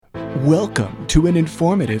Welcome to an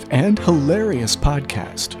informative and hilarious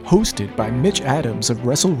podcast hosted by Mitch Adams of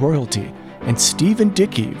Wrestle Royalty and Stephen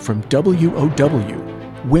Dickey from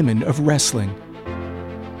WOW, Women of Wrestling.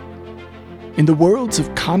 In the worlds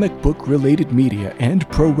of comic book-related media and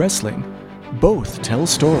pro wrestling, both tell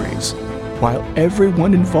stories, while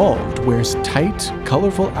everyone involved wears tight,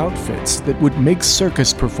 colorful outfits that would make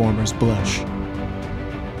circus performers blush.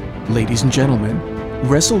 Ladies and gentlemen,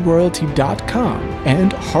 WrestleRoyalty.com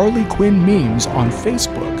and Harley Quinn Memes on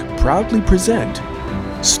Facebook proudly present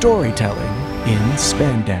Storytelling in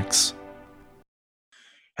Spandex.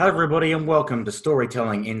 Hello everybody and welcome to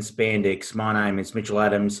Storytelling in Spandex. My name is Mitchell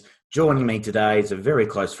Adams. Joining me today is a very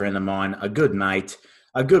close friend of mine, a good mate,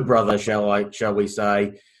 a good brother, shall we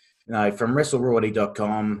say, from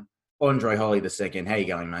WrestleRoyalty.com, Andre Holly II. How you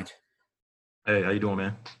going, mate? Hey, how you doing,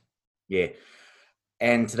 man? Yeah.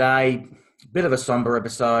 And today, bit of a somber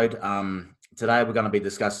episode. Today we're going to be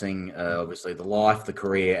discussing, obviously, the life, the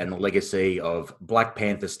career, and the legacy of Black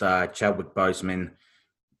Panther star Chadwick Boseman,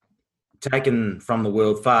 taken from the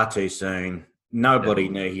world far too soon. Nobody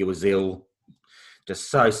knew he was ill. Just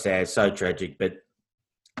so sad, so tragic. But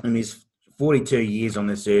in his 42 years on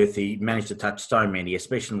this earth, he managed to touch so many,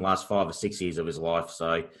 especially in the last 5 or 6 years of his life.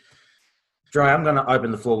 So, Dre, I'm going to open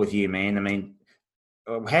the floor with you, man. I mean,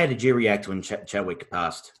 how did you react when Chadwick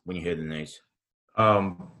passed when you heard the news?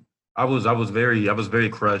 I was very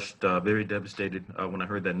crushed, very devastated when I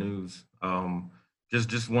heard that news.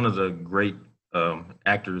 Just one of the great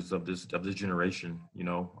actors of this generation. You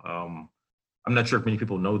know, I'm not sure if many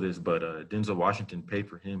people know this, but Denzel Washington paid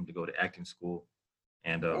for him to go to acting school,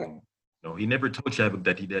 and he never told Chadwick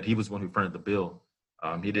that he was the one who fronted the bill.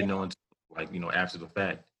 He didn't know until after the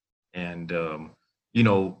fact, and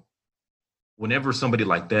whenever somebody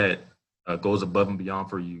like that goes above and beyond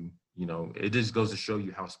for you, it just goes to show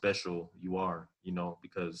you how special you are,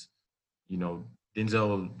 because,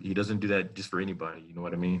 Denzel, he doesn't do that just for anybody, you know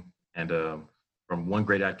what I mean? And from one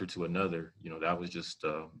great actor to another,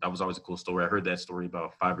 that was always a cool story. I heard that story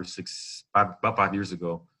about 5 years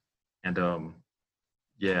ago. And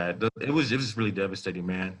it was just really devastating,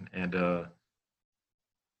 man. And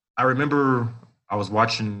I remember I was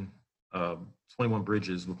watching 21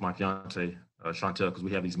 Bridges with my fiance, Chantel, because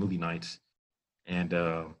we have these movie nights, and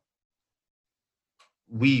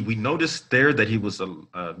we noticed there that he was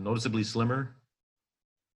noticeably slimmer,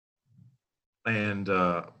 and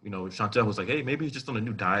Chantel was like, "Hey, maybe he's just on a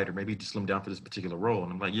new diet, or maybe he just slimmed down for this particular role."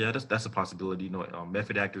 And I'm like, "Yeah, that's a possibility.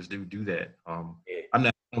 Method actors do that." I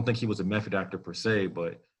don't think he was a method actor per se,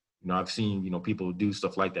 but I've seen people do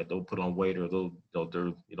stuff like that. They'll put on weight, or they'll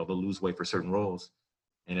lose weight for certain roles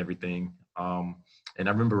and everything. And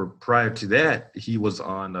I remember prior to that, he was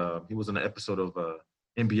on an episode of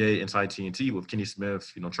NBA Inside TNT with Kenny Smith,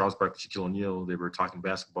 Charles Barkley, Shaquille O'Neal. They were talking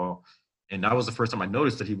basketball, and that was the first time I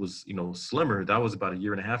noticed that he was slimmer. That was about a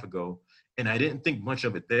year and a half ago, and I didn't think much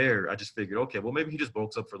of it there. I just figured, okay, well, maybe he just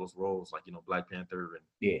bulks up for those roles like Black Panther and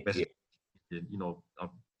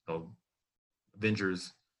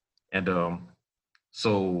Avengers. And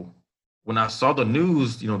so when I saw the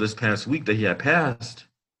news, this past week that he had passed,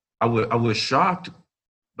 I was shocked,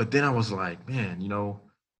 but then I was like, man,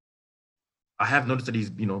 I have noticed that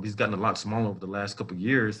he's gotten a lot smaller over the last couple of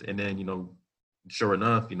years. And then, sure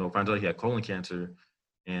enough, found out he had colon cancer,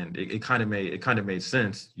 and it kind of made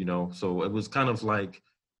sense, So it was kind of like,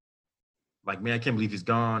 man, I can't believe he's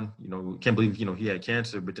gone. Can't believe he had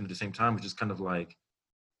cancer. But then at the same time, it's just kind of like,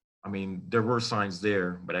 I mean, there were signs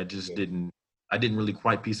there, but I just didn't really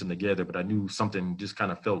quite piece them together. But I knew something just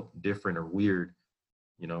kind of felt different or weird.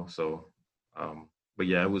 So, but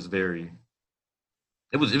yeah, it was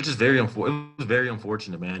just very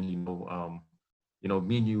unfortunate, man. Me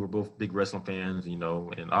and you were both big wrestling fans, and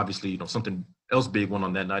obviously, something else big went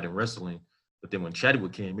on that night in wrestling. But then when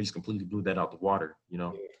Chadwick came, he just completely blew that out the water, it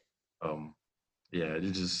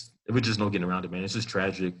was just no getting around it, man. It's just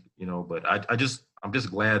tragic, but I'm just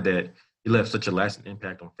glad that he left such a lasting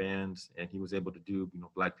impact on fans, and he was able to do,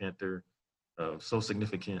 Black Panther, so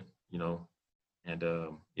significant, and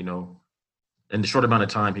in the short amount of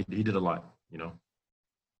time, he did a lot,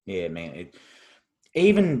 Yeah, man.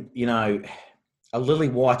 Even a lily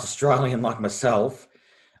white Australian like myself,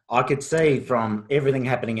 I could see from everything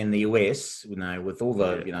happening in the US, with all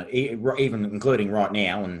the, even including right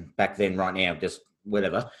now and back then, right now, just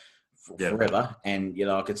whatever, forever. And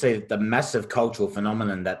I could see the massive cultural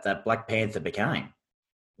phenomenon that Black Panther became.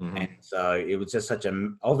 Mm-hmm. And so it was just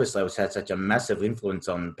obviously it had such a massive influence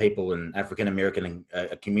on people in African American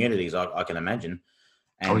communities, I can imagine.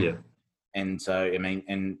 And, And so, I mean,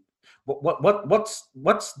 and What's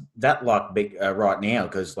that like big right now?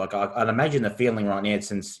 Because like I'd imagine the feeling right now,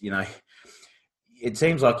 since it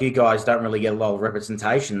seems like you guys don't really get a lot of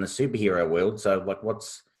representation in the superhero world. So like,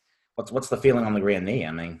 what's the feeling on the ground there?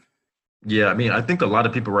 I mean, Yeah, I mean, I think a lot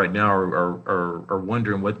of people right now are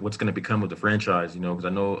wondering what's going to become of the franchise, because I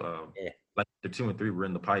know yeah, like the 2 and 3 were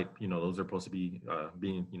in the pipe, those are supposed to be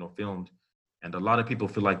being filmed, and a lot of people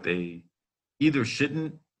feel like they either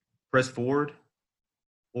shouldn't press forward,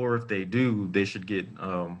 or if they do, they should get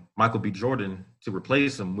Michael B. Jordan to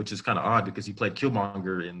replace him, which is kind of odd because he played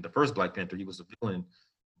Killmonger in the first Black Panther. He was a villain,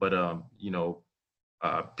 but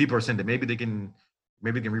people are saying that maybe they can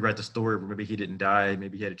rewrite the story, or maybe he didn't die,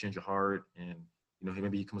 maybe he had a change of heart, and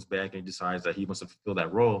maybe he comes back and he decides that he wants to fulfill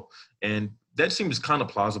that role, and that seems kind of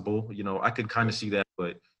plausible. I could kind of see that,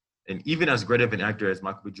 and even as great of an actor as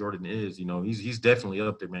Michael B. Jordan is, he's definitely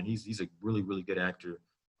up there, man. He's a really really good actor.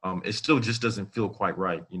 It still just doesn't feel quite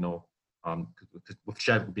right, with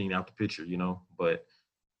Chadwick being out the picture, But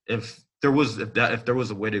if there was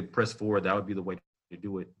a way to press forward, that would be the way to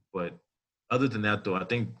do it. But other than that, though, I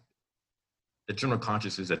think the general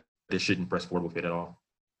conscience is that they shouldn't press forward with it at all.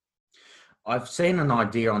 I've seen an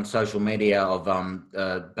idea on social media of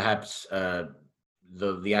perhaps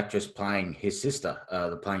the actress playing his sister,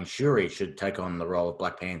 playing Shuri, should take on the role of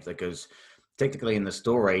Black Panther, because technically in the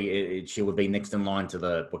story she would be next in line to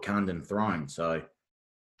the Wakandan throne. So,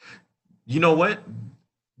 you know what?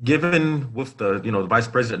 Given with the the vice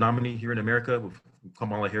president nominee here in America with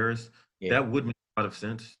Kamala Harris, that would make a lot of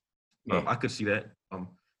sense. I could see that.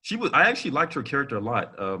 I actually liked her character a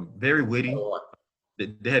lot. Very witty.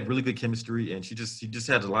 They had really good chemistry, and she just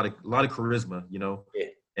had a lot of charisma, Yeah.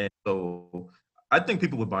 And so I think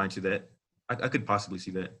people would buy into that. I could possibly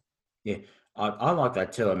see that. Yeah, I like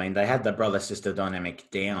that too. I mean, they had the brother sister dynamic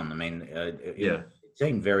down. I mean, it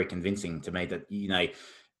seemed very convincing to me that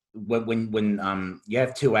when you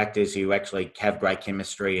have two actors who actually have great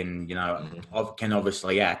chemistry and can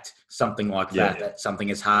obviously act, something like that something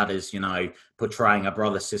as hard as portraying a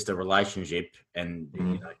brother sister relationship, and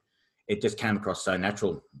it just came across so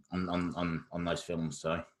natural on those films.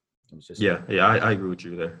 So it was just I agree with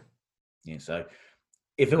you there. Yeah, so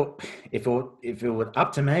if it were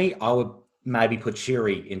up to me, I would maybe put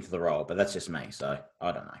Shuri into the role, but that's just me, so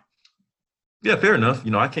I don't know. Yeah, fair enough.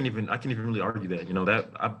 I can't even really argue that.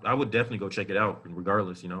 That I would definitely go check it out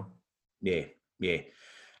regardless. Yeah.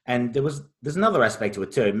 And there's another aspect to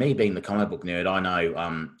it too. Me being the comic book nerd, I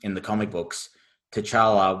know in the comic books,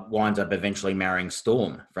 T'Challa winds up eventually marrying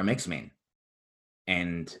Storm from X-Men,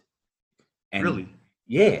 and really,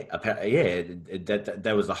 that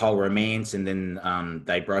was the whole romance, and then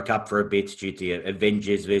they broke up for a bit due to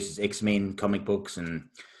Avengers versus X-Men comic books, and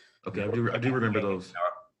okay, I do remember those.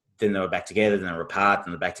 Then they were back together, then they were apart,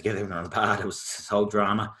 then they're back together, then they were apart. It was this whole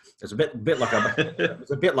drama. It was a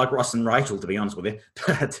bit like Ross and Rachel, to be honest with you.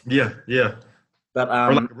 But yeah. But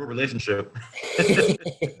or like a real relationship.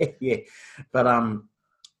 Yeah, but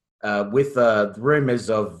with the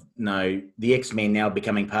rumors of the X-Men now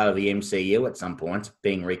becoming part of the MCU at some point,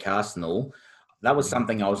 being recast and all, that was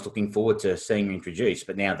something I was looking forward to seeing introduced.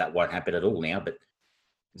 But now that won't happen at all now. But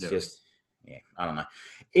it's just I don't know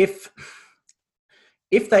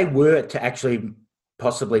if they were to actually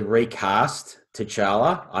possibly recast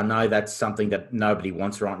T'Challa. I know that's something that nobody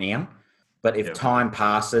wants right now, but if time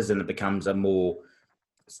passes and it becomes a more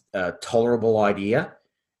tolerable idea,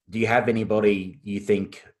 do you have anybody you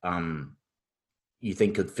think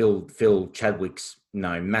could fill Chadwick's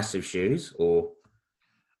massive shoes? Or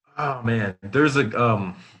oh man, there's a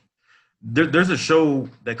show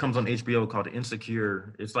that comes on HBO called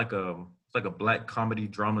Insecure. It's like a black comedy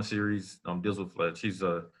drama series. Deals with she's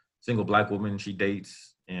a single black woman. She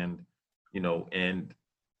dates, and and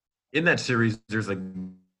in that series, there's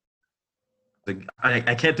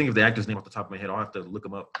I can't think of the actor's name off the top of my head. I'll have to look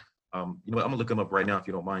him up. I'm gonna look him up right now if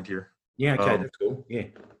you don't mind here. Yeah, okay, that's cool.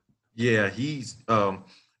 Yeah, he's.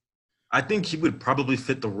 I think he would probably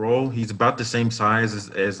fit the role. He's about the same size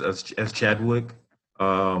as Chadwick.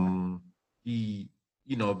 He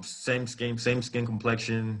same skin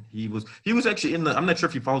complexion. He was actually in the. I'm not sure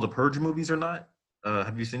if you follow the Purge movies or not.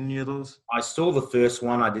 Have you seen any of those? I saw the first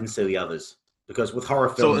one. I didn't see the others because with horror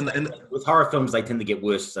films, they tend to get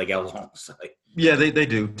worse as they go along. So yeah, they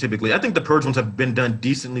do typically. I think the Purge ones have been done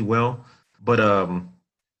decently well, but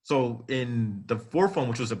so in the fourth one,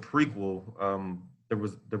 which was a prequel,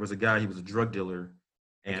 there was a guy. He was a drug dealer,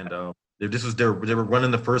 and they were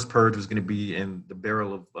running the first Purge was going to be in the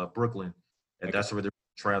Barrel of Brooklyn, and that's where they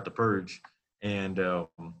try out the Purge, and a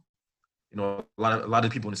lot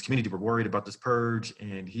of people in this community were worried about this Purge,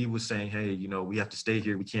 and he was saying, hey, we have to stay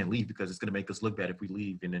here. We can't leave because it's going to make us look bad if we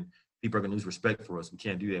leave. And then people are going to lose respect for us. We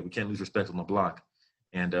can't do that. We can't lose respect on the block.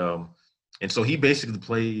 And so he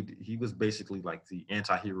was basically like the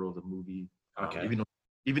anti-hero of the movie. Okay.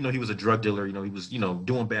 Even though he was a drug dealer, he was,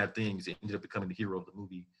 doing bad things. He ended up becoming the hero of the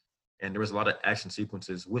movie. And there was a lot of action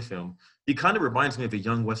sequences with him. He kind of reminds me of a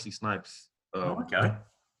young Wesley Snipes. Okay.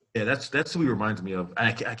 Yeah, that's who he reminds me of.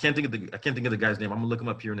 I can't think of the guy's name. I'm gonna look him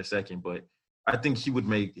up here in a second, but I think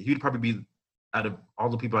he'd probably be, out of all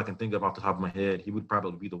the people I can think of off the top of my head, he would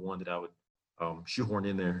probably be the one that I would shoehorn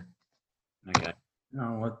in there. Okay.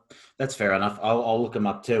 No, well, that's fair enough. I'll look him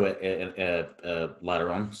up too later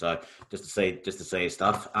on. So just to see his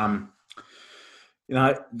stuff. The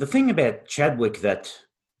thing about Chadwick that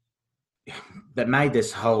made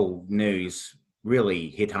this whole news really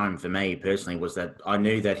hit home for me personally was that I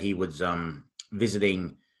knew that he was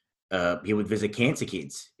visiting. He would visit cancer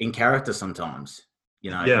kids in character sometimes.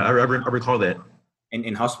 Yeah, I recall that.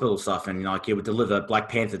 In hospital stuff, and like he would deliver Black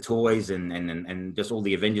Panther toys and just all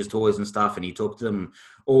the Avengers toys and stuff, and he talked to them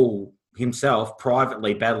all himself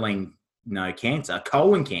privately battling cancer,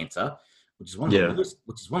 colon cancer, which is one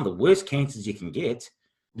of the worst cancers you can get.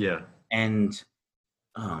 Yeah. And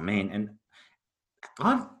oh man, and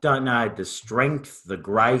I don't know the strength, the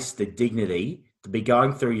grace, the dignity to be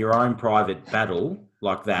going through your own private battle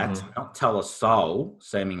like that, not tell a soul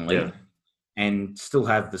seemingly. Yeah. And still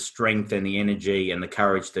have the strength and the energy and the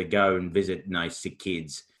courage to go and visit, sick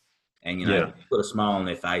kids, and put a smile on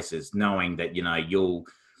their faces, knowing that a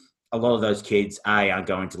lot of those kids aren't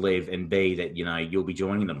going to live, and B, that you'll be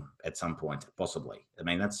joining them at some point, possibly. I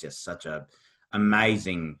mean, that's just such a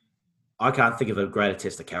amazing. I can't think of a greater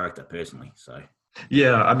test of character personally. So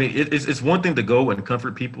yeah, I mean, it's one thing to go and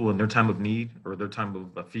comfort people in their time of need or their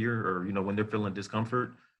time of fear, or when they're feeling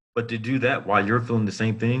discomfort. But to do that while you're feeling the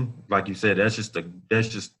same thing, like you said, that's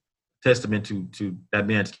just testament to that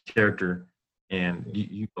man's character, and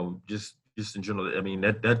just in general. I mean,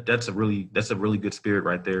 that's a really good spirit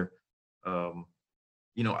right there. For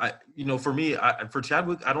me, for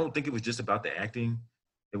Chadwick, I don't think it was just about the acting.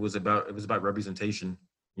 It was about representation.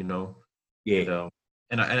 Yeah.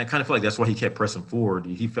 And I kind of feel like that's why he kept pressing forward.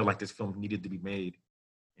 He felt like this film needed to be made,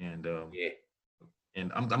 and yeah. And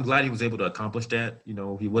I'm glad he was able to accomplish that.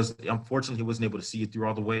 Unfortunately, he wasn't able to see it through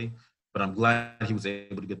all the way, but I'm glad he was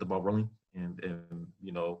able to get the ball rolling, and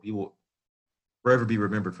he will forever be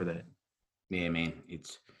remembered for that. Yeah, man,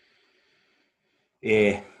 it's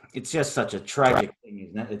just such a tragic thing,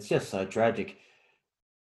 isn't it? It's just so tragic.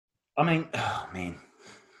 I mean, oh man,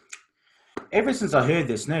 ever since I heard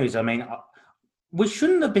this news, I mean, we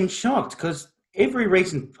shouldn't have been shocked because every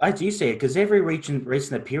recent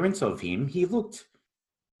appearance of him, he looked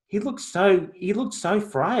so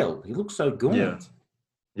frail. He looked so gaunt.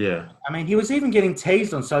 Yeah. I mean, he was even getting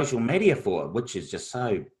teased on social media for it, which is just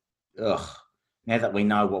so, now that we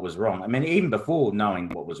know what was wrong. I mean, even before knowing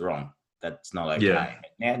what was wrong, that's not okay.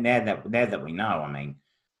 Yeah. Now that we know, I mean,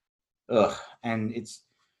 and it's,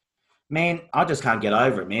 man, I just can't get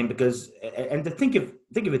over it, man, because, and to think of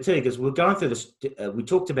it too, because we're going through this, we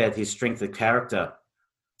talked about his strength of character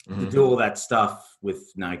to do all that stuff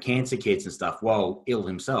with cancer kids and stuff while ill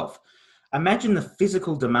himself. Imagine the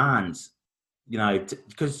physical demands,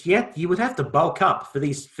 because you would have to bulk up for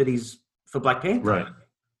Black Panther, right?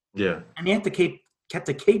 Yeah, and you had to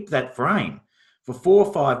keep that frame for 4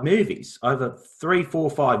 or 5 movies over 3, 4,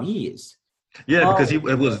 5 years. Yeah, because it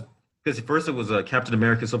was Captain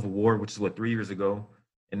America: Civil War, which is 3 years ago,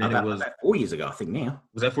 and then about 4 years ago, I think. Now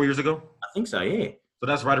was that 4 years ago? I think so. Yeah. So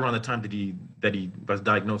that's right around the time that he was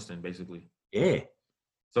diagnosed in, basically. Yeah.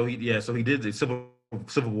 So he did the Civil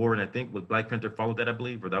War, and I think with Black Panther followed that, I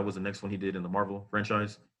believe, or that was the next one he did in the Marvel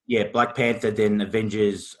franchise. Yeah, Black Panther, then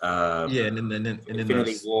Avengers. And then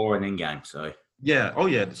Infinity War and Endgame. So. Yeah. Oh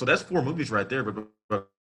yeah. So that's 4 movies right there. But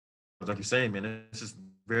like you're saying, man, it's just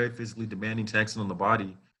very physically demanding, taxing on the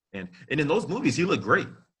body, and in those movies he looked great.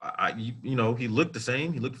 He looked the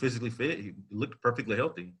same. He looked physically fit. He looked perfectly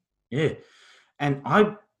healthy. Yeah. And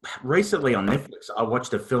I recently on Netflix, I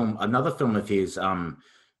watched another film of his,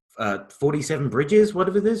 47 Bridges,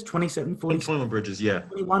 whatever it is, 27, 21 Bridges, yeah.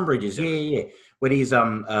 21 Bridges, yeah. When he's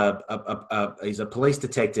he's a police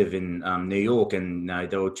detective in New York, and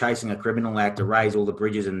they were chasing a criminal out to raise all the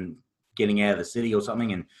bridges and getting out of the city or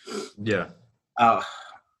something. And yeah, I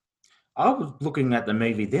was looking at the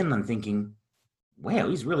movie then and thinking, wow,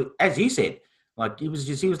 he's really, as you said, like he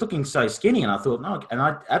was looking so skinny, and I thought, no, and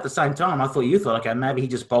at the same time, I thought you thought, okay, maybe he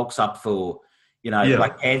just bulks up for,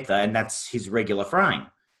 Black Panther, and that's his regular frame.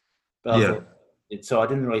 But so I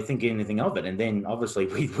didn't really think anything of it. And then obviously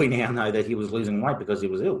we now know that he was losing weight because he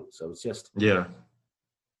was ill. So it's just,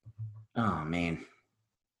 oh man.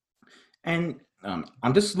 And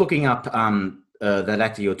I'm just looking up that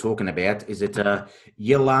actor you're talking about. Is it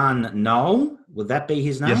Yelan Noel? Would that be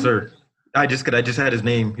his Yes, name? sir. I just had his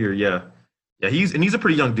name here. Yeah. Yeah, he's a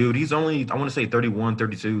pretty young dude. He's only I want to say 31,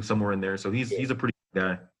 32, somewhere in there. So Yeah. he's a pretty young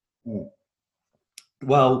guy. Mm.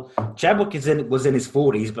 Well, Chadwick was in his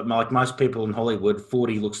 40s, but like most people in Hollywood,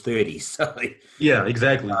 40 looks 30. So, Yeah,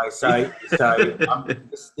 exactly.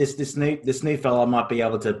 this new fella might be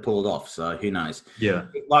able to pull it off. So who knows? Yeah.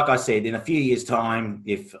 Like I said, in a few years' time,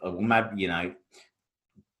 if maybe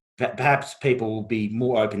perhaps people will be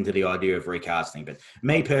more open to the idea of recasting. But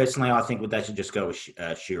me personally, I think they should just go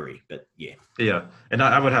with Shuri. But yeah. Yeah, and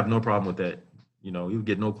I would have no problem with that. You would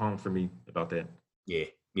get no problem from me about that. Yeah,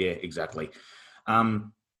 exactly.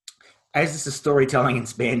 As this is storytelling in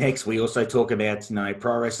spandex, we also talk about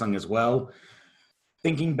pro wrestling as well.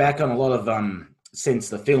 Thinking back on a lot of since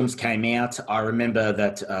the films came out, I remember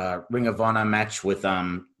that Ring of Honor match with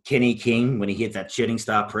Kenny King when he hit that shooting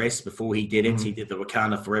star press. Before he did it, he did the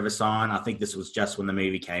Wakanda Forever sign. I think this was just when the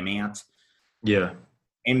movie came out. Yeah.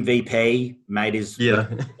 MVP made his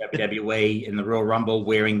WWE in the Royal Rumble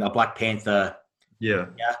wearing the Black Panther. Yeah.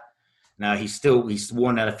 Now he's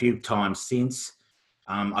worn that a few times since.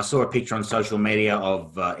 I saw a picture on social media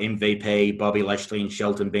of MVP, Bobby Lashley, and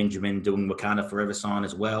Shelton Benjamin doing Wakanda Forever sign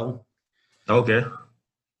as well. Okay.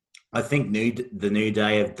 I think the New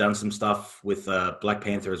Day have done some stuff with Black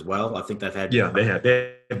Panther as well. I think they've had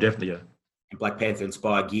they have definitely and Black Panther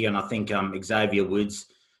inspired gear, and I think Xavier Woods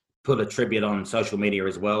put a tribute on social media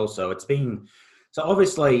as well. So it's been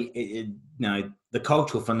obviously the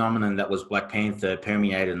cultural phenomenon that was Black Panther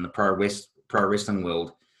permeated in the pro wrestling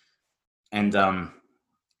world, and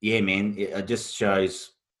yeah, man, it just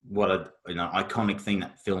shows what a iconic thing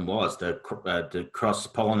that film was to cross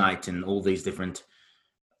pollinate in all these different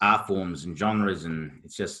art forms and genres, and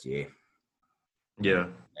it's just yeah.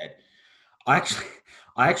 I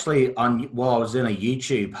actually while I was in a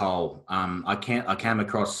YouTube hole, I came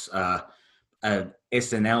across a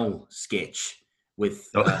SNL sketch with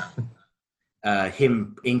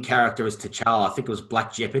him in character as T'Challa. I think it was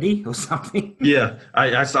Black Jeopardy or something. Yeah,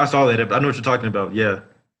 I saw that. I know what you're talking about. Yeah.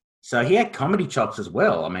 So he had comedy chops as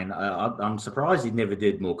well. I mean, I'm surprised he never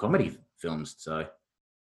did more comedy films. So,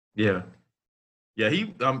 yeah,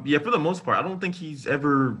 he for the most part, I don't think he's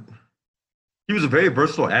ever. He was a very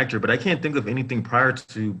versatile actor, but I can't think of anything prior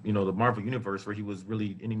to the Marvel Universe where he was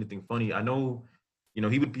really in anything funny. I know,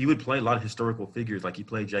 he would play a lot of historical figures, like he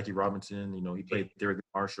played Jackie Robinson. He played Thurgood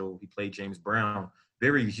Marshall. He played James Brown.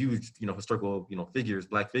 Very huge, historical, figures,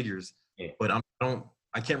 black figures. Yeah. But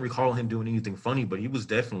I can't recall him doing anything funny, but he was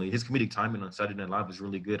definitely, his comedic timing on Saturday Night Live was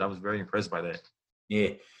really good. I was very impressed by that. Yeah.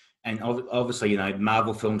 And obviously,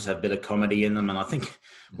 Marvel films have a bit of comedy in them. And I think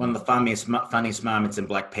one of the funniest moments in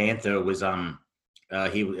Black Panther was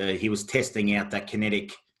he was testing out that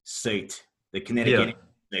kinetic suit, the kinetic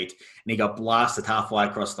suit, and he got blasted halfway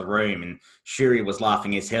across the room. And Shuri was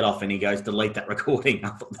laughing his head off, and he goes, "Delete that recording." I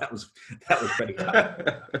thought that was pretty funny.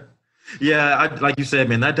 Yeah, like you said,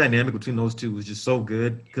 man, that dynamic between those two was just so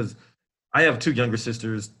good because I have two younger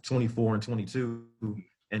sisters, 24 and 22,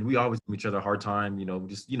 and we always give each other a hard time,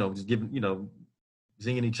 just giving,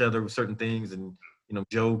 zinging each other with certain things and,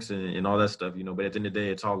 jokes and all that stuff, but at the end of the day,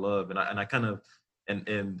 it's all love. And I kind of,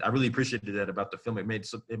 and I really appreciated that about the film. It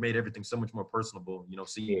made everything so much more personable,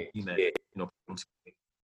 seeing that,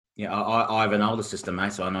 Yeah, I have an older sister,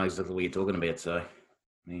 mate, so I know exactly what you're talking about. So,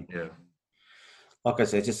 yeah. Like I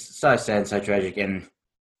said, it's just so sad and so tragic. And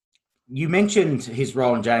you mentioned his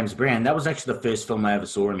role in James Brown. That was actually the first film I ever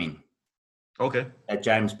saw him in. Okay. That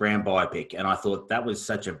James Brown biopic. And I thought that was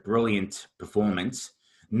such a brilliant performance.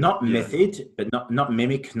 Not method, but not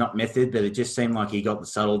mimic, not method, but it just seemed like he got the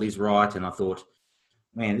subtleties right. And I thought,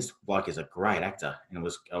 man, this bloke is a great actor. And I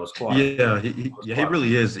was quite. Yeah, he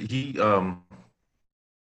really is. He, I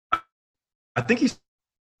think he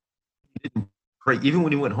didn't. Great. Even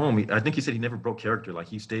when he went home, I think he said he never broke character. Like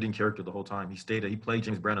he stayed in character the whole time. He played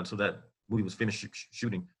James Brown until that movie was finished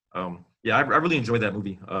shooting. I really enjoyed that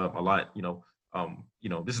movie a lot.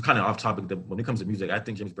 This is kind of off topic. When it comes to music, I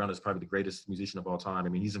think James Brown is probably the greatest musician of all time. I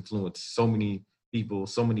mean, he's influenced so many people,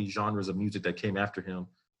 so many genres of music that came after him.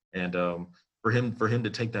 And for him to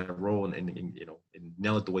take that role and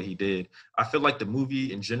nail it the way he did, I feel like the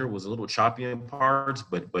movie in general was a little choppy in parts,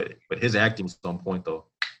 but his acting was on point though.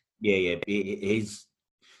 Yeah. He's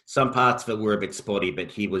some parts of it were a bit spotty,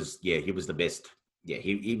 but he was the best. Yeah,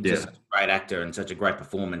 he was just a great actor and such a great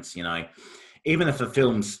performance. Even if a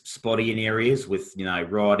film's spotty in areas with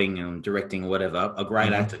writing and directing or whatever, a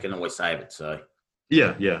great actor can always save it. So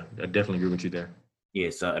yeah, I definitely agree with you there.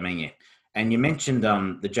 Yeah, so I mean, and you mentioned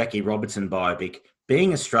the Jackie Robinson biopic.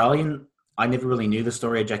 Being Australian, I never really knew the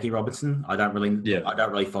story of Jackie Robinson. I don't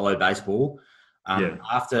really follow baseball.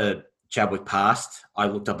 After Chadwick passed, I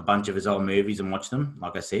looked up a bunch of his old movies and watched them,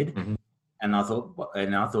 like I said. Mm-hmm. And I thought,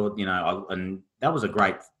 and that was a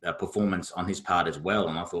great performance on his part as well.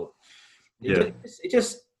 And I thought, it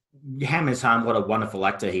just hammers home what a wonderful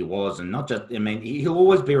actor he was. And not just, I mean, he'll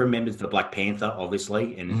always be remembered for Black Panther,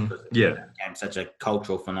 obviously. And it became such a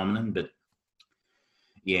cultural phenomenon. But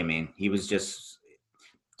yeah, man, he was just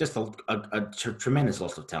a tremendous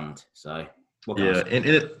loss of talent. So,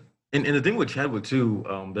 and the thing with Chadwick too,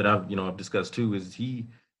 that I've discussed too, is he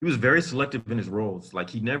was very selective in his roles. Like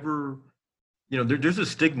he never, there's a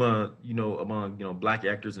stigma, among Black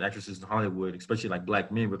actors and actresses in Hollywood, especially like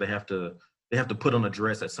Black men, where they have to put on a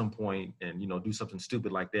dress at some point and do something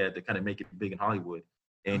stupid like that to kind of make it big in Hollywood.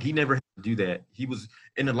 And he never had to do that. He was,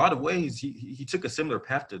 in a lot of ways, he took a similar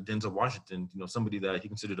path to Denzel Washington, somebody that he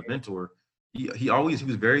considered a mentor. He was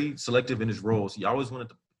very selective in his roles. He always wanted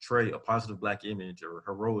to portray a positive Black image or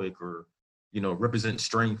heroic or, represent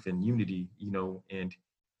strength and unity, and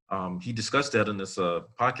he discussed that in this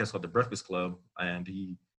podcast called The Breakfast Club. And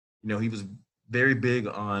he was very big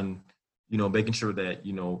on, making sure that,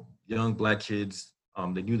 young Black kids,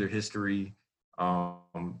 they knew their history,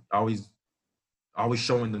 always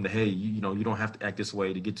showing them that, hey, you don't have to act this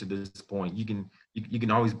way to get to this point. You can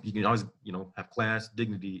always have class,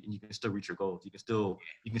 dignity, and you can still reach your goals. You can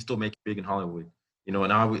still make it big in Hollywood.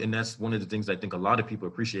 And that's one of the things I think a lot of people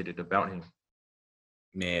appreciated about him.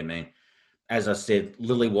 Yeah, man. As I said,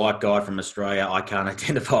 lily white guy from Australia, I can't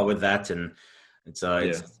identify with that, and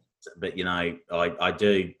so but I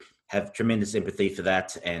do have tremendous empathy for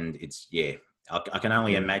that, and I can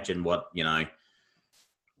only imagine what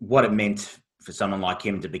it meant for someone like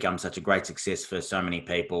him to become such a great success for so many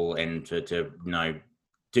people, and to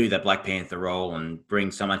do that Black Panther role and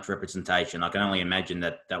bring so much representation. I can only imagine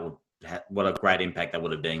that would what a great impact that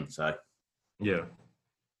would have been. So yeah,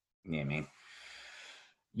 man.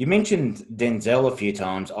 You mentioned Denzel a few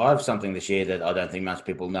times. I have something to share that I don't think most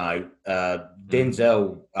people know.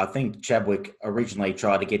 Denzel, I think Chadwick originally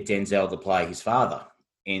tried to get Denzel to play his father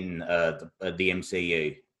in the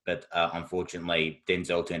MCU, but unfortunately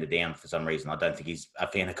Denzel turned it down for some reason. I don't think he's a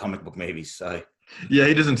fan of comic book movies. So yeah,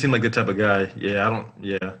 he doesn't seem like the type of guy.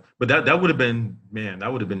 But that would have been, man, that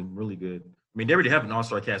would have been really good. I mean, they already have an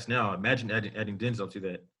all-star cast now. Imagine adding Denzel to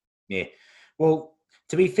that. Yeah. Well,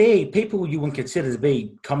 to be fair, people you wouldn't consider to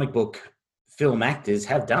be comic book film actors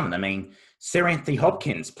have done it. I mean, Sir Anthony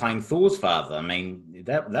Hopkins playing Thor's father. I mean,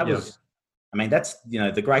 that was, I mean, that's,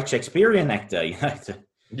 the great Shakespearean actor,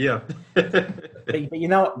 Yeah. but you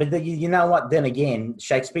know what? Then again,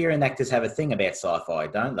 Shakespearean actors have a thing about sci-fi,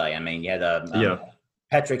 don't they? I mean, you had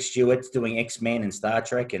Patrick Stewart doing X-Men and Star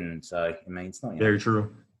Trek, and so, I mean, it's not very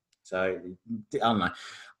true. So, I don't know.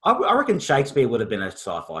 I reckon Shakespeare would have been a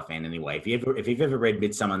sci-fi fan anyway. If you've ever read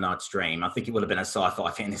Midsummer Night's Dream, I think he would have been a sci-fi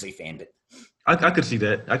fantasy fan. But I could see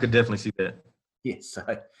that. I could definitely see that.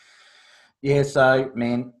 So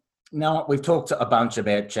man, we've talked a bunch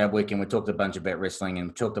about Chadwick, and we talked a bunch about wrestling, and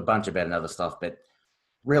we talked a bunch about other stuff. But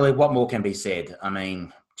really, what more can be said? I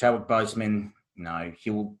mean, Chadwick Boseman, he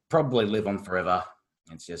will probably live on forever.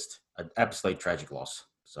 It's just an absolute tragic loss.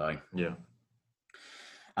 So yeah.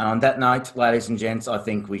 And on that note, ladies and gents, I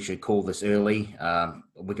think we should call this early.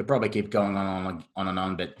 We could probably keep going on and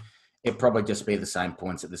on, but it'd probably just be the same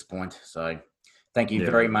points at this point. So thank you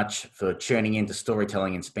very much for tuning in to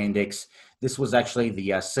Storytelling in Spandex. This was actually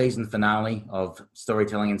the season finale of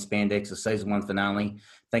Storytelling in Spandex, the season 1 finale.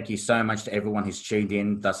 Thank you so much to everyone who's tuned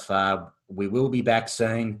in thus far. We will be back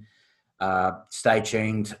soon. Stay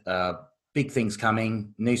tuned. Big things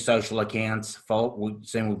coming, new social accounts.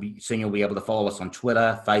 Soon you'll be able to follow us on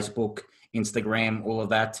Twitter, Facebook, Instagram, all of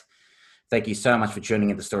that. Thank you so much for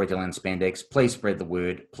tuning in to Storytelling in Spandex. Please spread the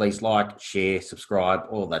word. Please like, share, subscribe,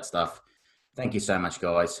 all of that stuff. Thank you so much,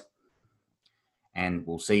 guys. And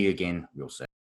we'll see you again real soon.